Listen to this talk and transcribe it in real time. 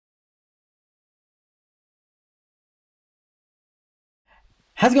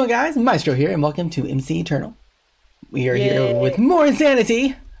How's it going, guys? Maestro here, and welcome to MC Eternal. We are here Yay. with more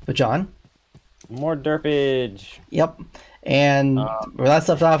insanity with John. More derpage. Yep. And where last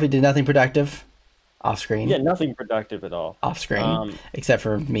left off, we did nothing productive off screen. Yeah, nothing productive at all. Off screen, except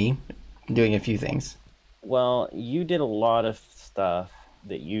for me doing a few things. Well, you did a lot of stuff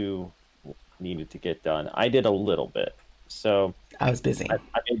that you needed to get done. I did a little bit. So I was busy. I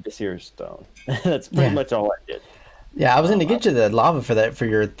made this here stone. That's pretty much all I did. Yeah, I was going to get you the lava for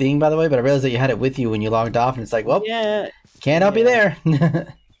your thing, by the way, but I realized that you had it with you when you logged off, and it's like, well, Yeah. can't help you there. Yeah,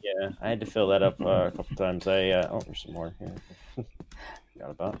 I had to fill that up a couple times. Oh, there's some more here.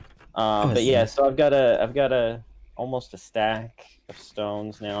 Forgot about. But yeah, so I've got almost a stack of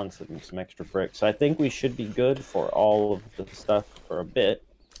stones now and some extra bricks. So I think we should be good for all of the stuff for a bit.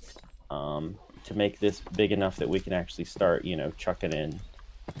 To make this big enough that we can actually start, chucking in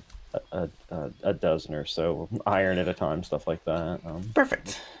a dozen or so iron at a time, stuff like that.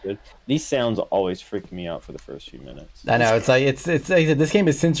 Perfect. Good. These sounds always freak me out for the first few minutes. I know, it's like this game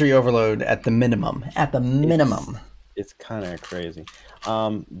is sensory overload at the minimum. At the minimum. It's kind of crazy.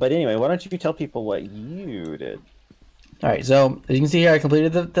 But anyway, why don't you tell people what you did? All right, so as you can see here, I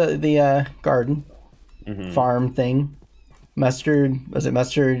completed the garden farm thing. Mustard,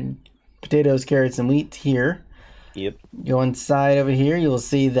 potatoes, carrots, and wheat here. Yep. Go inside over here, you will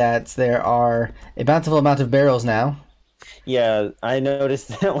see that there are a bountiful amount of barrels now. Yeah, I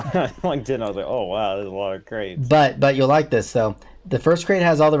noticed that when I logged in. I was like, oh wow, there's a lot of crates. But you'll like this. So the first crate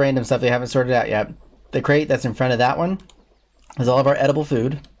has all the random stuff they haven't sorted out yet. The crate that's in front of that one has all of our edible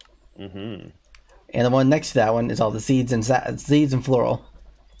food. And the one next to that one is all the seeds and flora.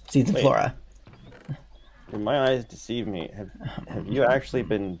 My eyes deceive me. Have you actually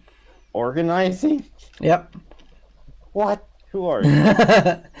been organizing? Yep. What? Who are you?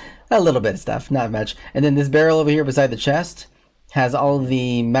 A little bit of stuff, not much. And then this barrel over here beside the chest has all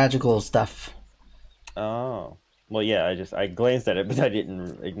the magical stuff. Oh. Well, yeah, I glanced at it, but I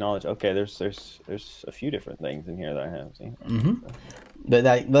didn't acknowledge. Okay, there's a few different things in here that I have seen. But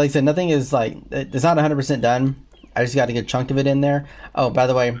like I said, nothing is like, it's not 100% done. I just got a good chunk of it in there. Oh, by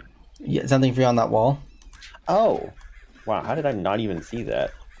the way, something for you on that wall. Oh. Wow, how did I not even see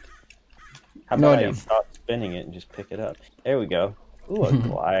that? How No about I idea. stop spinning it and just pick it up? There we go. Ooh, a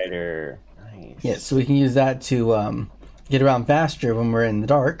glider. Nice. Yeah, so we can use that to get around faster when we're in the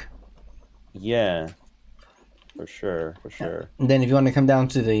dark. Yeah. For sure. And then if you want to come down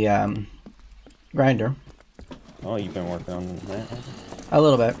to the grinder. Oh, you've been working on that? A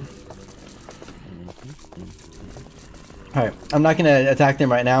little bit. Alright, I'm not going to attack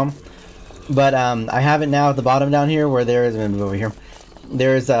them right now. But I have it now at the bottom down here where there is, I'm going to move over here.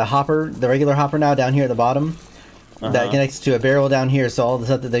 There's a hopper, the regular hopper now down here at the bottom. That connects to a barrel down here, so all the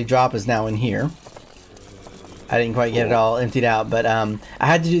stuff that they drop is now in here. I didn't quite get it all emptied out, but I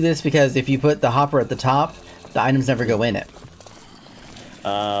had to do this because if you put the hopper at the top, the items never go in it.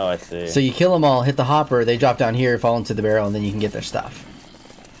 Oh, I see. So you kill them all, hit the hopper, they drop down here, fall into the barrel, and then you can get their stuff.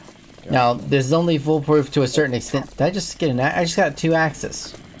 Okay. Now, this is only foolproof to a certain extent. Did I just get I just got 2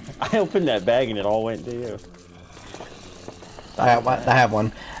 axes. I opened that bag and it all went to you. I have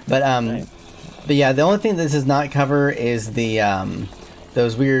one, but Nice. but yeah, the only thing this does not cover is the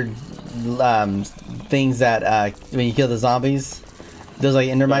those weird things that when you kill the zombies, those like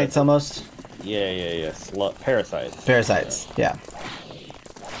endermites almost. Yeah. Parasites. Parasites. Yeah.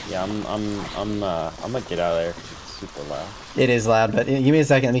 Yeah, I'm gonna get out of there 'cause it's super loud. It is loud, but give me a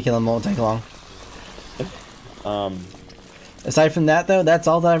second. Let me kill them. Won't take long. Aside from that, though, that's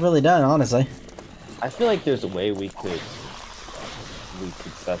all that I've really done, honestly. I feel like there's a way we could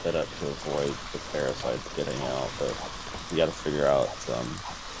set that up to avoid the parasites getting out, but we got to figure out some.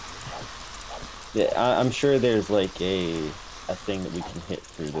 Yeah, I'm sure there's like a thing that we can hit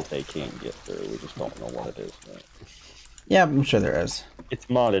through that they can't get through. We just don't know what it is. Right? Yeah, I'm sure there is. It's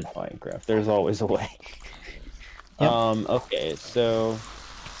modded Minecraft. There's always a way. Yep. Okay, so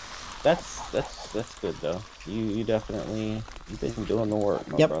that's good though. You definitely, you've been doing the work,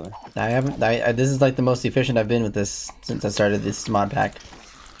 my brother. I haven't. This is like the most efficient I've been with this since I started this mod pack.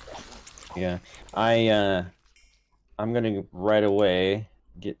 Yeah, I'm gonna right away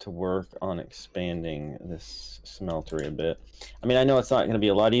get to work on expanding this smeltery a bit. I mean, I know it's not gonna be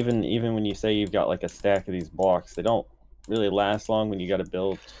a lot. Even when you say you've got like a stack of these blocks, they don't really last long when you got to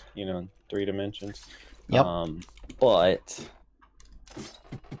build, in 3 dimensions. Yep. But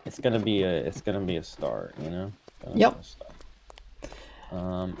it's gonna be a start, Yep.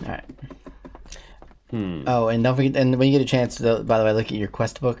 All right. Oh, and don't forget, and when you get a chance to, by the way, look at your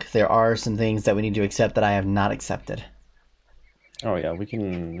quest book. There are some things that we need to accept that I have not accepted. Oh yeah, we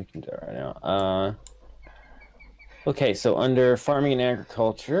can do it right now. Okay, so under farming and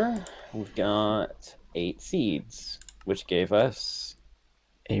agriculture, we've got 8 seeds, which gave us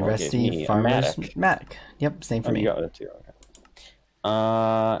A gave rusty me a farmer's mattock. mattock. Yep, same for Oh, me. you got that too.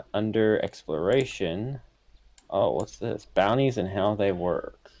 Okay. Under exploration, oh, what's this? Bounties and how they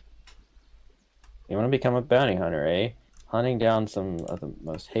work. You want to become a bounty hunter, eh? Hunting down some of the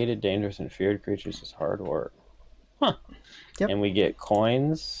most hated, dangerous, and feared creatures is hard work. Huh. Yep. And we get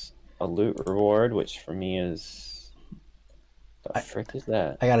coins, a loot reward, which for me is... The frick is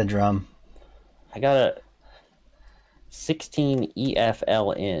that? I got a drum. I got a 16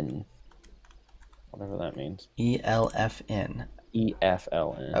 EFLN. Whatever that means. ELFN.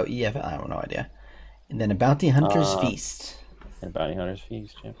 EFLN. Oh, EFL. I have no idea. And then a bounty hunter's feast. And a bounty hunter's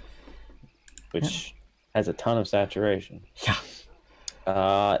feast, yeah. Which has a ton of saturation.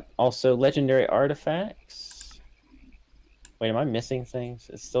 Yeah. Also, legendary artifacts. Wait, am I missing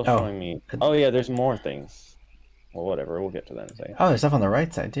things? It's still showing me. Oh, yeah, there's more things. Well, whatever. We'll get to that in a second. Oh, there's stuff on the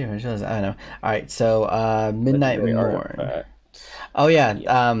right side, too. I don't know. All right, so Midnight Morn. Oh,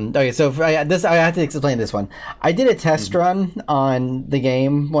 yeah. Okay, so for, I have to explain this one. I did a test run on the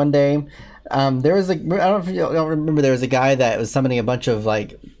game one day. There was I don't remember, there was a guy that was summoning a bunch of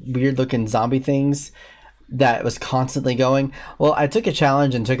like weird looking zombie things that was constantly going. Well, I took a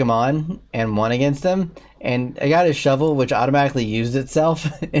challenge and took him on and won against him, and I got his shovel, which automatically used itself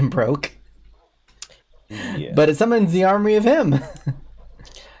and broke. Yeah. But it summons the army of him.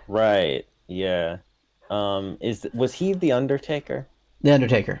 Right. Yeah. Was he the Undertaker? The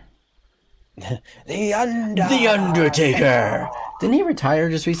Undertaker. The Undertaker. Didn't he retire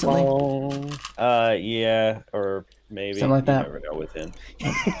just recently? Yeah, or maybe something like that. Never know with him.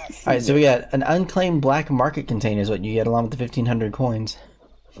 All right, so we got an unclaimed black market container is what you get along with the 1,500 coins.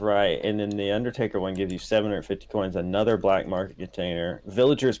 Right, and then the Undertaker one gives you 750 coins. Another black market container,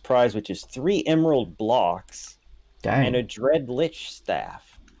 Villager's Prize, which is 3 emerald blocks, and a Dread Lich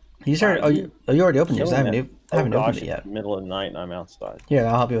staff. You started. You already opened yours. I haven't opened it yet. Middle of the night and I'm outside.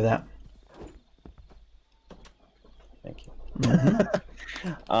 Yeah, I'll help you with that. Thank you.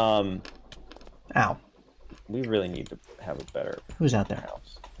 Mm-hmm. Ow. We really need to have a better. Who's out there?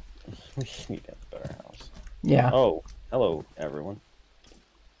 House. We need to have a better house. Yeah. Oh, hello everyone.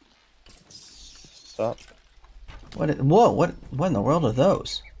 What's up? Whoa! What in the world are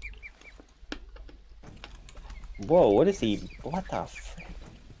those? Whoa! What is he? What the?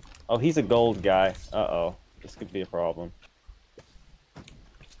 Oh, he's a gold guy. Uh-oh. This could be a problem.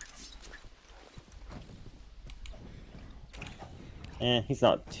 He's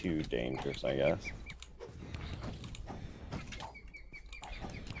not too dangerous, I guess.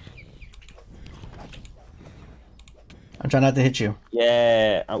 I'm trying not to hit you.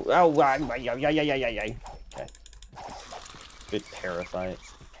 Yeah. Yeah. Okay. Good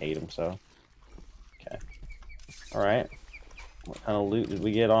parasites. Hate them so. Okay. Alright. What kind of loot did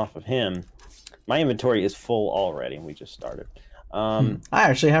we get off of him? My inventory is full already. We just started. I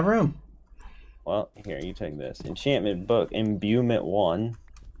actually have room. Well, here, you take this. Enchantment book, Imbuement 1.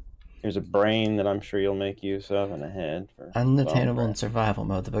 Here's a brain that I'm sure you'll make use of, and a head. Unattainable in survival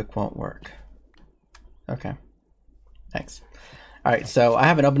mode. The book won't work. Okay. Thanks. All right, so I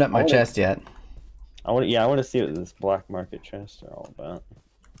haven't opened up my chest yet. I want to see what this black market chests are all about.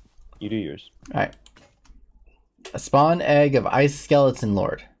 You do yours. All right. A spawn egg of Ice Skeleton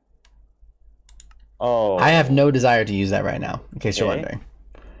Lord. Oh. I have no desire to use that right now, in case you're wondering.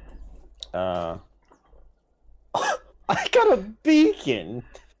 I got a beacon.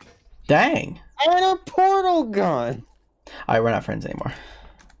 Dang. And a portal gun. All right, we're not friends anymore.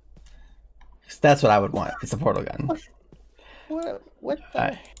 That's what I would want. It's a portal gun. What the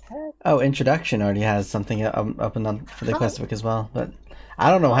heck? Oh, introduction already has something up and on for the quest book as well, but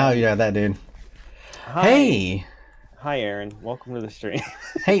I don't know how you got that, dude. Hi. Hey. Hi, Aaron. Welcome to the stream.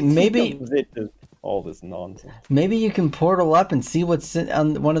 Hey, maybe all this nonsense. Maybe you can portal up and see what's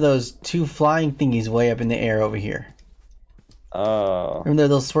on one of those 2 flying thingies way up in the air over here. Oh. Remember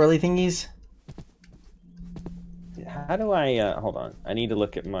those swirly thingies? How do I, hold on. I need to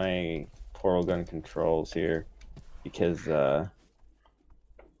look at my portal gun controls here because I'm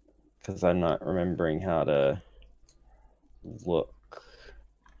not remembering how to look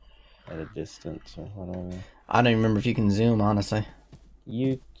at a distance or whatever. I don't even remember if you can zoom, honestly.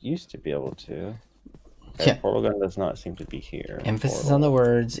 You used to be able to. Okay, yeah. Portal gun does not seem to be here. Emphasis on the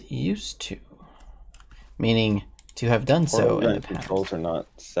words used to. Meaning to have done so in the past. Controls are not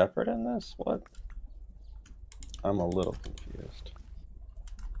separate in this? What? I'm a little confused.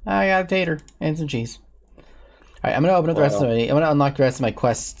 I got a tater and some cheese. Alright, I'm gonna open up the rest of I'm gonna unlock the rest of my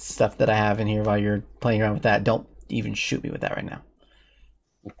quest stuff that I have in here while you're playing around with that. Don't even shoot me with that right now.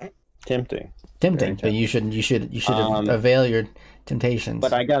 tempting. Tempting, but you should avail your temptations.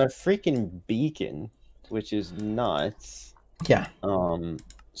 But I got a freaking beacon, which is nuts. Yeah.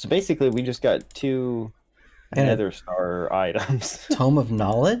 So basically, we just got 2 Nether Star items. Tome of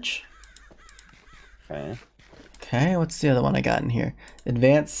Knowledge. Okay. Okay. What's the other one I got in here?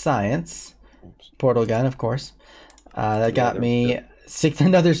 Advanced Science. Portal gun, of course. That got me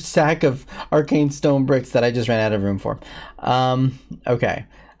another stack of arcane stone bricks that I just ran out of room for. Okay.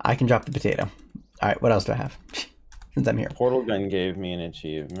 I can drop the potato. All right. What else do I have? Since I'm here. Portal gun gave me an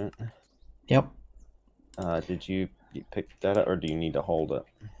achievement. Yep. Did you pick that up, or do you need to hold it?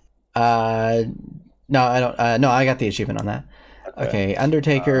 No, I don't. No, I got the achievement on that. Okay.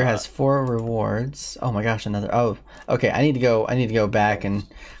 Undertaker has 4 rewards. Oh my gosh, another. Oh, okay. I need to go back and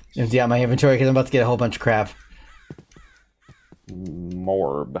empty out my inventory because I'm about to get a whole bunch of crap.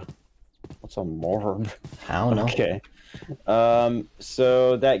 Morb. What's a morb? I don't know. Okay.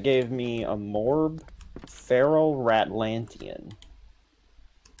 So that gave me a morb, feral ratlantian.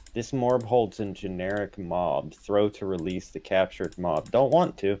 This morb holds a generic mob. Throw to release the captured mob. Don't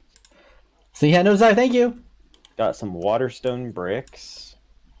want to. So yeah, no desire. Thank you. Got some waterstone bricks.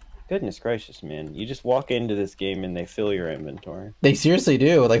 Goodness gracious, man! You just walk into this game and they fill your inventory. They seriously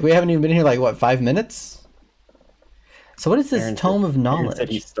do. Like we haven't even been here like what 5 minutes. So what is this Tome of Knowledge? Aaron said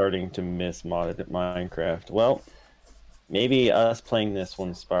he's starting to miss modded Minecraft. Well, maybe us playing this will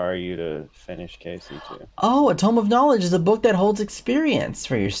inspire you to finish KC2. Oh, a Tome of Knowledge is a book that holds experience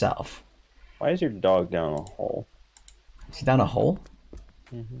for yourself. Why is your dog down a hole? Is he down a hole?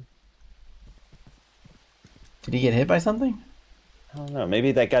 Mm-hmm. Did he get hit by something? I don't know.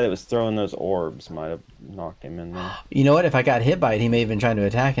 Maybe that guy that was throwing those orbs might have knocked him in there. You know what? If I got hit by it, he may have been trying to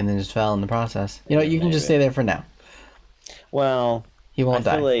attack and then just fell in the process. You know what? You can just stay there for now. Well, he won't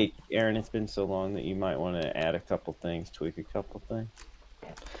die. I feel like, Aaron, it's been so long that you might want to add a couple things, tweak a couple things.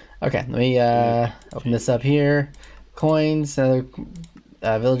 Okay, let me open this up here. Coins,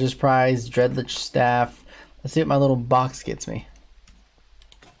 Villager's Prize, Dreadlich Staff. Let's see what my little box gets me.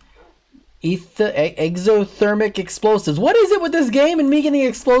 Exothermic explosives. What is it with this game and me getting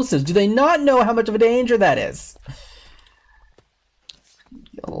explosives? Do they not know how much of a danger that is?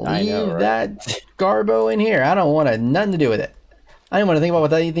 Leave that garbo in here. I don't want nothing to do with it. I don't want to think about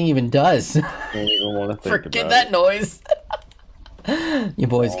what that thing even does. I don't even want to think Forget that noise. Your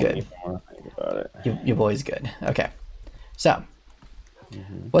boy's good. I don't want to think about it. Your boy's good. Okay. So,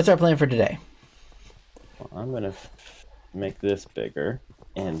 what's our plan for today? Well, I'm going to make this bigger,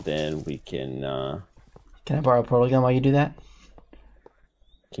 and then we can... Can I borrow a portal gun while you do that?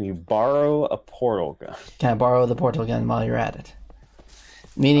 Can you borrow a portal gun? Can I borrow the portal gun while you're at it?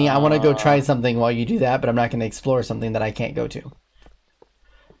 Meaning I want to go try something while you do that, but I'm not going to explore something that I can't go to.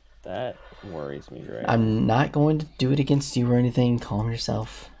 That worries me, right? I'm not going to do it against you or anything. Calm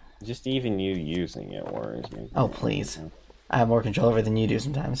yourself. Just even you using it worries me. Oh, please. I have more control over it than you do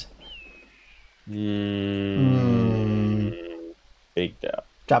sometimes. Big doubt.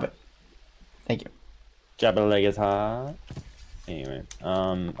 Drop it. Thank you. Drop it like it's hot. Anyway,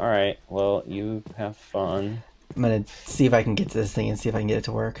 alright. Well, you have fun. I'm going to see if I can get to this thing and see if I can get it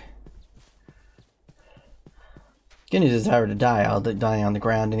to work. Good news is if I were to die, I'll die on the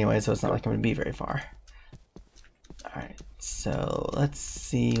ground anyway, so it's not like I'm going to be very far. Alright, so let's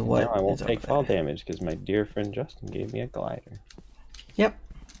see what now I won't take fall damage because my dear friend Justin gave me a glider. Yep.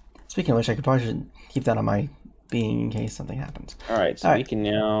 Speaking of which, I could probably keep that on my being in case something happens. Alright, so we can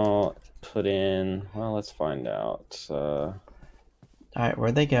now put in... Well, let's find out. Alright,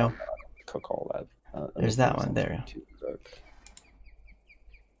 where'd they go? Cook all that. There's that one there.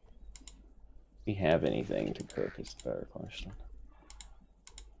 We have anything to cook is the better question.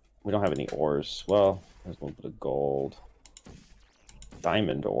 We don't have any ores. Well, there's a little bit of gold.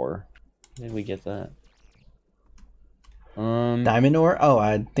 Diamond ore. When did we get that? Diamond ore? Oh,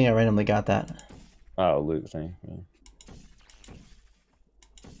 I think I randomly got that. Oh, loot thing. Yeah.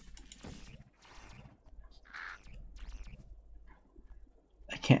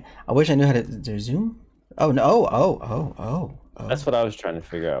 I can't. I wish I knew how to zoom. Oh no! Oh. That's what I was trying to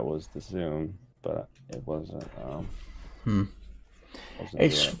figure out was the zoom, but it wasn't.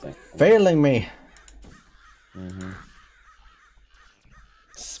 It's failing me.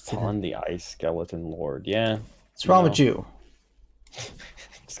 Spawn the ice skeleton lord. Yeah. What's wrong with you?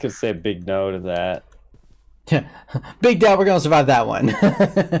 Just gonna say a big no to that. Big doubt we're gonna survive that one.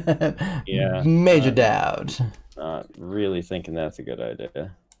 Yeah. Major doubt. Not really thinking that's a good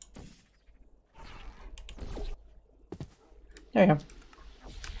idea. There you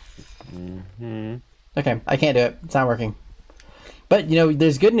go. Okay, I can't do it. It's not working. But, you know,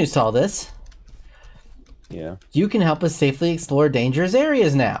 there's good news to all this. Yeah. You can help us safely explore dangerous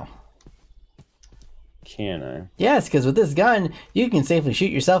areas now. Can I? Yes, because with this gun, you can safely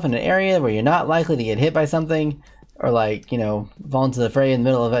shoot yourself in an area where you're not likely to get hit by something, or like, you know, fall into the fray in the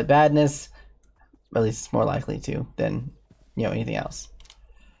middle of that badness. Or at least it's more likely to than, you know, anything else.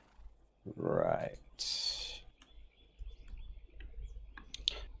 Right.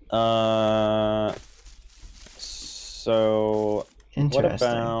 So what Interesting.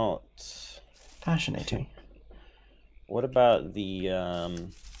 about Fascinating. What about the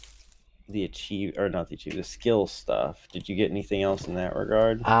the skill stuff? Did you get anything else in that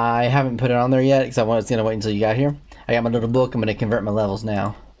regard? I haven't put it on there yet because I was gonna wait until you got here. I got my little book. I'm gonna convert my levels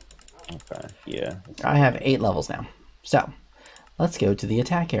now. Okay. Yeah. I have 8 levels now. So let's go to the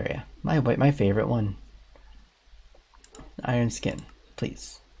attack area. My favorite one. Iron skin,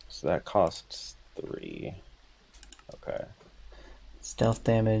 please. So that costs 3. Okay. Stealth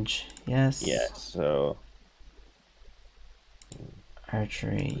damage, yes. Yeah. So.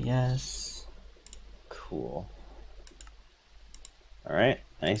 Archery, yes. Cool. All right.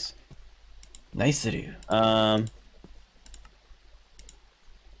 Nice. Nice to do.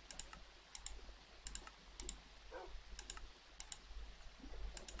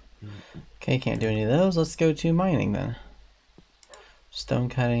 Okay, can't do any of those. Let's go to mining then. Stone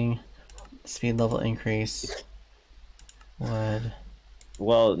cutting, speed level increase. Wood.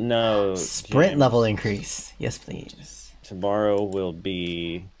 Well, no. Sprint level increase. Yes, please. Tomorrow will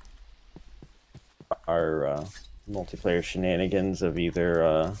be our multiplayer shenanigans of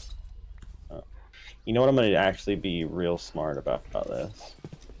either. You know what? I'm going to actually be real smart about this,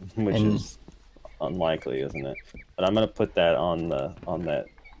 which is unlikely, isn't it? But I'm going to put that on that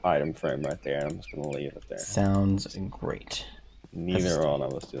item frame right there. I'm just going to leave it there. Sounds great. Neither one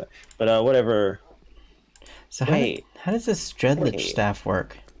of us do that. But whatever. So how does this Dreadlich staff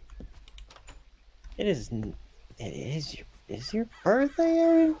work? It is your birthday,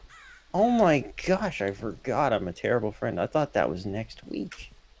 Aaron? Oh my gosh, I forgot. I'm a terrible friend. I thought that was next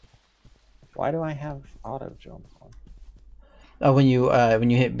week. Why do I have auto jump on? Oh, when you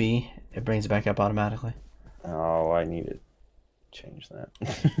hit B, it brings it back up automatically. Oh, I need to change that.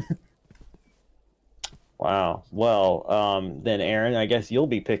 Wow. Well, then Aaron, I guess you'll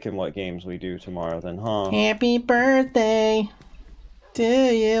be picking what games we do tomorrow then, huh? Happy birthday to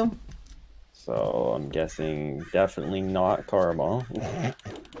you. So I'm guessing definitely not Karma.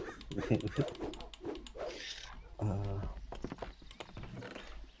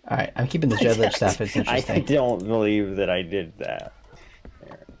 Alright, I'm keeping the Dreadlich staff. It's interesting. I don't believe that I did that.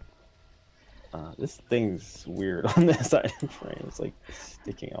 This thing's weird on this item frame. It's like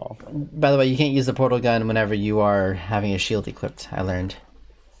sticking off. By the way, you can't use the portal gun whenever you are having a shield equipped, I learned.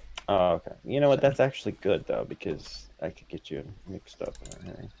 Oh, okay. You know what? That's actually good, though, because I could get you mixed up in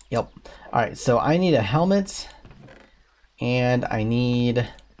there. Yep. Alright, so I need a helmet, and I need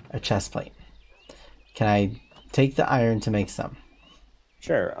a chest plate. Can I take the iron to make some?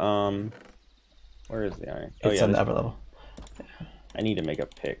 Sure. Where is the iron? It's on the upper level. I need to make a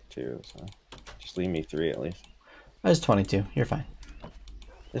pick, too, so just leave me 3 at least. There's 22. You're fine.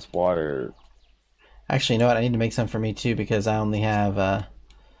 This water... Actually, you know what? I need to make some for me, too, because I only have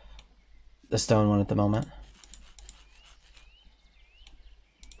the stone one at the moment.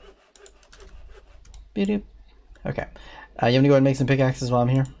 Be-doop. Okay. You want me to go ahead and make some pickaxes while I'm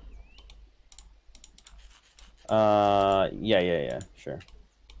here? Yeah, sure.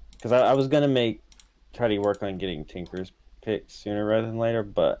 Because I was going to try to work on getting Tinker's pick sooner rather than later,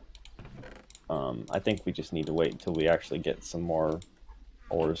 but I think we just need to wait until we actually get some more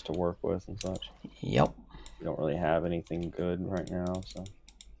ores to work with and such. Yep. We don't really have anything good right now, so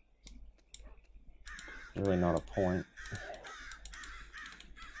really not a point.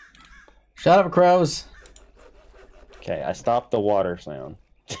 Shut up, crows. Okay, I stopped the water sound.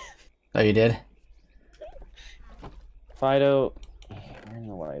 Oh, you did? Fido, you're in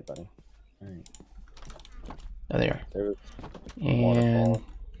the way, buddy. All right. Oh, there you are. There was and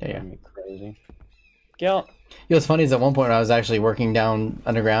there you are. Me crazy. Gil. You know what's funny is at one point when I was actually working down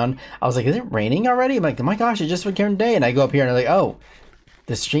underground, I was like, is it raining already? I'm like, oh my gosh, it just became day. And I go up here and I'm like, oh,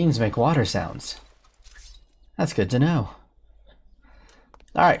 the streams make water sounds. That's good to know.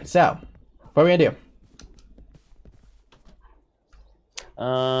 All right, so what are we gonna do?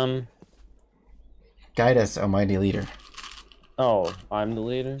 Guide us, almighty leader. Oh, I'm the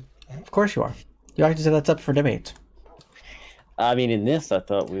leader? Of course you are. You actually said that's up for debate. I mean, in this, I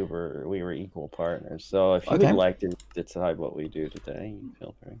thought we were equal partners. So if you would like to decide what we do today, you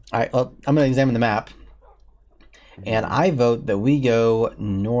feel free. All right, well, I'm going to examine the map. And I vote that we go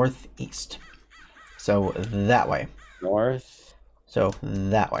northeast. So that way. North? So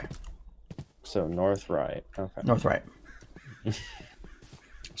that way. So north right. Okay. North right.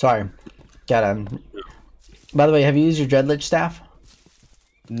 Sorry. Gotta By the way, have you used your Dreadlich staff?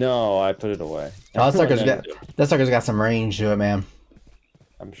 No, I put it away. Oh, that sucker's got some range to it, man.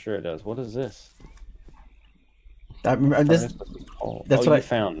 I'm sure it does. What is this? That's what I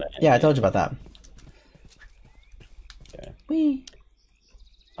found. That. Yeah, I told you about that. Okay. Whee.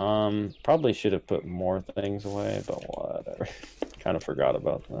 Probably should have put more things away, but whatever. Kind of forgot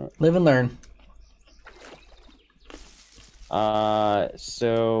about that. Live and learn.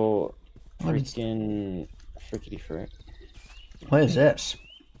 So freaking frickety frick. What is this?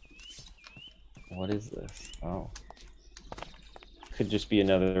 What is this? Oh. Could just be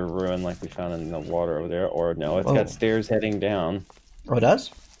another ruin like we found in the water over there, or no, it's got stairs heading down. Oh, it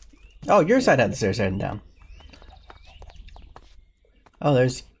does? Oh, your side had the stairs heading down. Oh,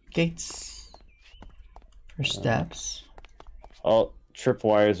 there's gates for steps. Oh,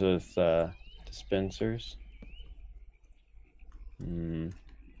 tripwires with dispensers.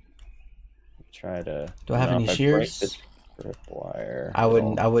 Try to. Do I have any shears? Tripwire. I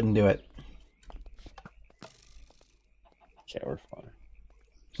wouldn't do it. Okay, we're fine.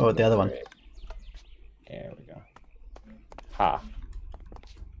 Oh, the other one. There we go. Ha.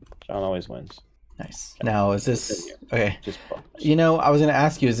 Jon always wins. Nice. Now, is this okay? Just you know, I was gonna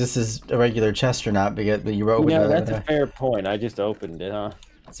ask you, is this a regular chest or not? But you wrote. No, that's a fair point. I just opened it, huh?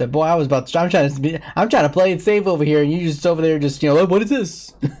 I said, boy, I'm trying to play it safe over here, and you just over there, just what is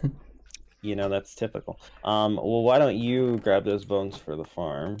this? You know, that's typical. Well, why don't you grab those bones for the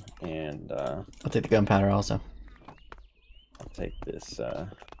farm, and I'll take the gunpowder also. I'll take this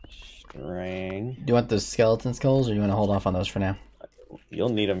string. Do you want the skeleton skulls, or do you want to hold off on those for now? You'll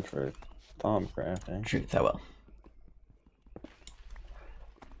need them for bomb crafting. Truth, I will.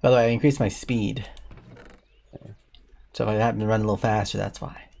 By the way, I increased my speed. Okay. So if I happen to run a little faster, that's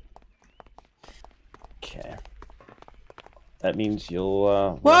why. Okay. That means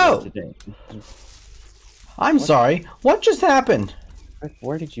you'll Whoa! I'm sorry. What just happened?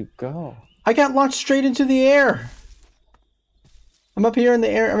 Where did you go? I got launched straight into the air. I'm up here in the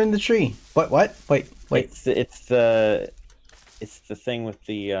air. I'm in the tree. What? Wait. It's the thing with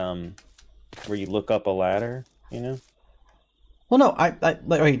the where you look up a ladder, you know? Well, no.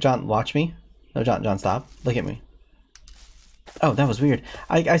 Wait, Jon, watch me. No, Jon, stop. Look at me. Oh, that was weird.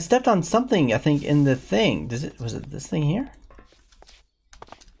 I stepped on something, I think, in the thing. Was it this thing here?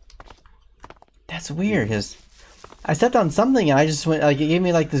 That's weird, because I stepped on something and I just went, like, it gave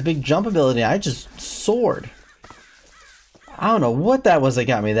me, like, this big jump ability, and I just soared. I don't know what that was that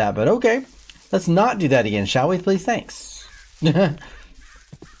got me that, but okay. Let's not do that again, shall we, please? Thanks. That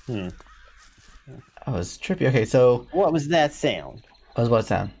was trippy. Okay, so... What was that sound? What was what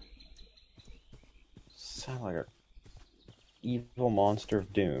sound? Sound like a evil monster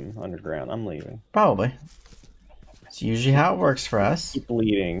of doom underground. I'm leaving. Probably. It's usually how it works for us. Keep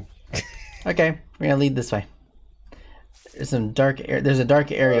leading. Okay, we're gonna lead this way. There's a dark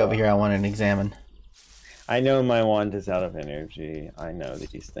area over here I want to examine. I know my wand is out of energy. I know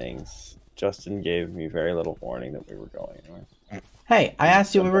these things. Justin gave me very little warning that we were going anywhere. Hey, I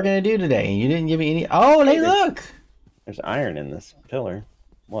asked you what we were gonna do today, and you didn't give me any. Oh, hey, look! There's iron in this pillar.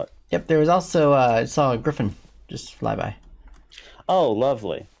 What? Yep, there was also I saw a griffin just fly by. Oh,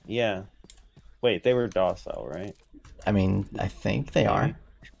 lovely. Yeah. Wait, they were docile, right? I mean, I think they are.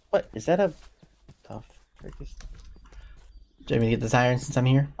 What? Is that a tough freakish? Do you want me to get this iron since I'm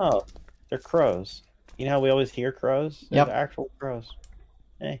here? Oh, they're crows. You know how we always hear crows? They're actual crows.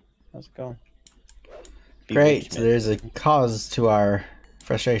 Hey, how's it going? Great, so there's a cause to our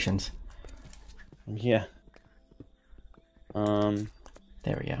frustrations. Yeah.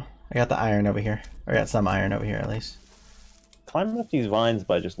 There we go. I got the iron over here. Or I got some iron over here at least. Climbing up these vines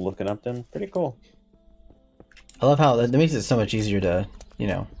by just looking up them, pretty cool. I love how that makes it so much easier to, you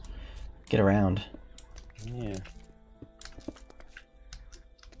know, get around. Yeah.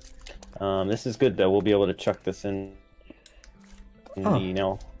 This is good though. We'll be able to chuck this in the, you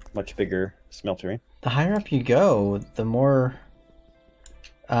know, much bigger smeltery. The higher up you go, the more,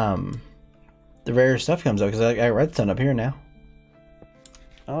 the rarer stuff comes up, because I got redstone up here now.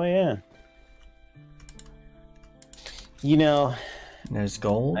 Oh yeah. You know, and there's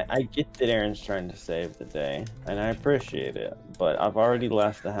gold. I get that Aaron's trying to save the day, and I appreciate it, but I've already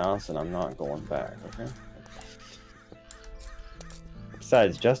left the house and I'm not going back, okay?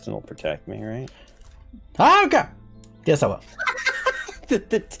 Besides, Justin will protect me, right? Okay. Yes, I will.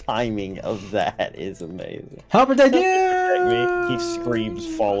 The timing of that is amazing. I'll protect you! Protect me. He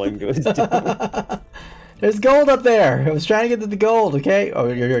screams, falling to his doom. There's gold up there. I was trying to get to the gold, okay? Oh,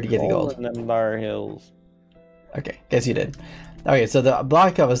 you're already getting gold. In them bar hills. Okay, guess you did. Okay, so the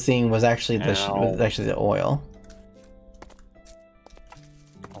block I was seeing was actually the oil.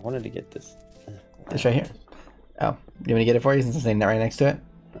 I wanted to get this. This right here. Oh, you want me to get it for you since I'm sitting right next to it?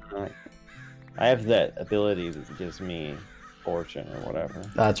 I have that ability that gives me fortune or whatever.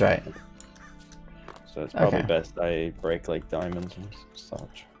 That's right. So it's probably best I break like diamonds and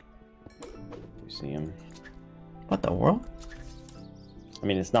such. You see him? What the world? I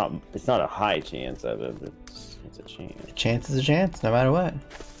mean, it's not a high chance of it, but it's a chance. A chance is a chance, no matter what.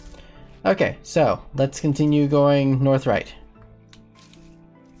 Okay, so let's continue going north right.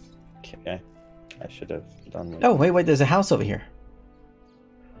 Okay, I should have done. Oh wait, there's a house over here.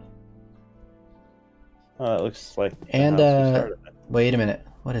 Oh, it looks like. And wait a minute.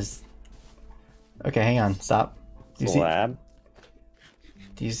 What is? Okay, hang on. Stop. Do you see? Lab.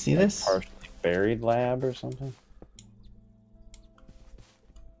 Do you see this? Partially buried lab or something.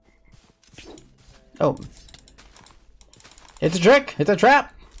 Oh. It's a trick. It's a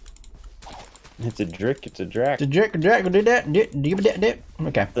trap. It's a drick. It's a drac. It's a trick. Do that.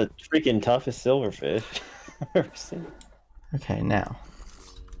 Okay. The freaking toughest silverfish I've ever seen. Okay, now.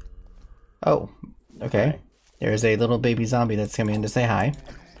 Oh. Okay. There's a little baby zombie that's coming in to say hi.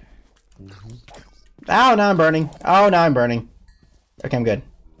 Oh, now I'm burning. Oh, now I'm burning. Okay, I'm good.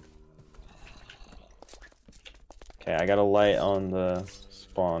 Okay, I got a light on the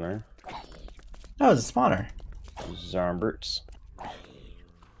spawner. Oh, it's a spawner. Zomberts.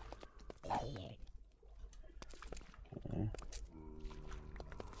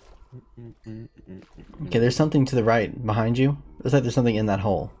 Okay, there's something to the right behind you. Looks like there's something in that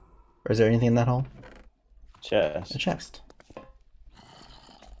hole. Or is there anything in that hole? Chest. A chest.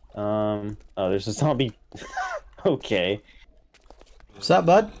 Oh, there's a zombie. Okay. What's up,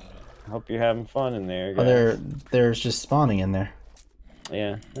 bud? Hope you're having fun in there, guys. Oh, there's just spawning in there.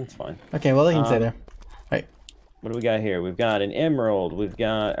 Yeah, that's fine. Okay, well, they can stay there. Right. What do we got here? We've got an emerald. We've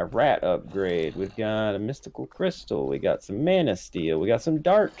got a rat upgrade. We've got a mystical crystal. We got some mana steel. We got some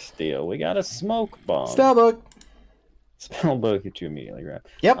dark steel. We got a smoke bomb. Spellbook. Spellbook that you immediately grab.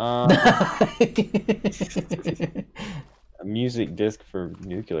 Yep. A music disc for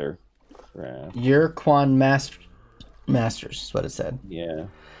nuclear craft. Urquan Masters is what it said. Yeah.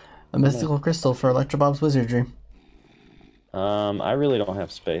 A mystical crystal for Electrobob's wizardry. I really don't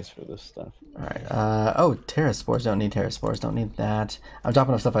have space for this stuff. Alright, oh, Terraspores. Don't need Terraspores. Don't need that. I'm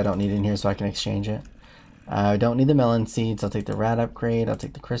dropping off stuff I don't need in here so I can exchange it. I don't need the melon seeds. I'll take the rat upgrade. I'll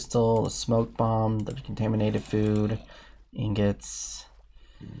take the crystal, the smoke bomb, the contaminated food, ingots.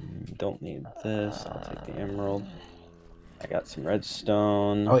 Don't need this. I'll take the emerald. I got some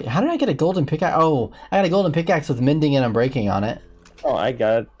redstone. Oh, wait, how did I get a golden pickaxe? Oh, I got a golden pickaxe with mending and unbreaking on it. Oh, I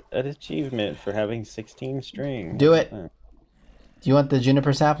got an achievement for having 16 string. Do it. Do you want the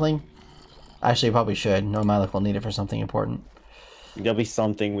juniper sapling? Actually, you probably should. No, my luck will need it for something important. There'll be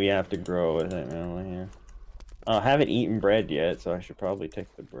something we have to grow with it now. Yeah. I haven't eaten bread yet, so I should probably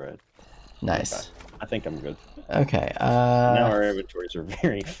take the bread. Nice. Okay. I think I'm good. Okay. Now our inventories are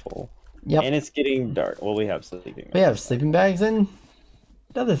very full. Yep. And it's getting dark. Well, we have sleeping bags. We have sleeping bags and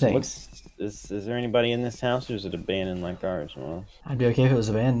other things. Is there anybody in this house, or is it abandoned like ours was? I'd be okay if it was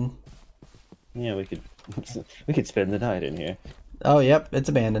abandoned. Yeah, we could spend the night in here. Oh, yep, it's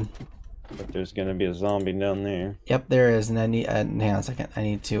abandoned. But there's gonna be a zombie down there. Yep, there is, and I need. Hang on a second. I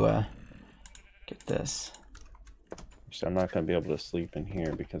need to get this. So I'm not gonna be able to sleep in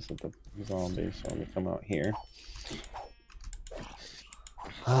here because of the zombies. So let me come out here.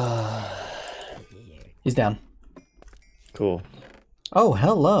 He's down. Cool. Oh,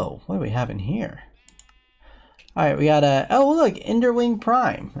 hello. What do we have in here? All right, we got a. Oh, look, Enderwing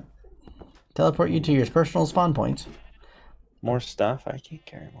Prime. Teleport you to your personal spawn points. More stuff? I can't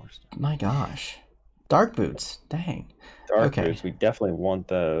carry more stuff. My gosh. Dark boots. Dang. Dark boots. We definitely want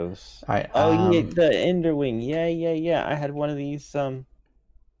those. All right. Oh, yeah, the Enderwing. Yeah. I had one of these in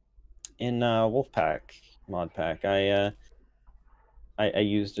Wolfpack mod pack. I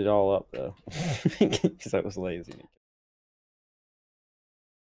used it all up though because I was lazy.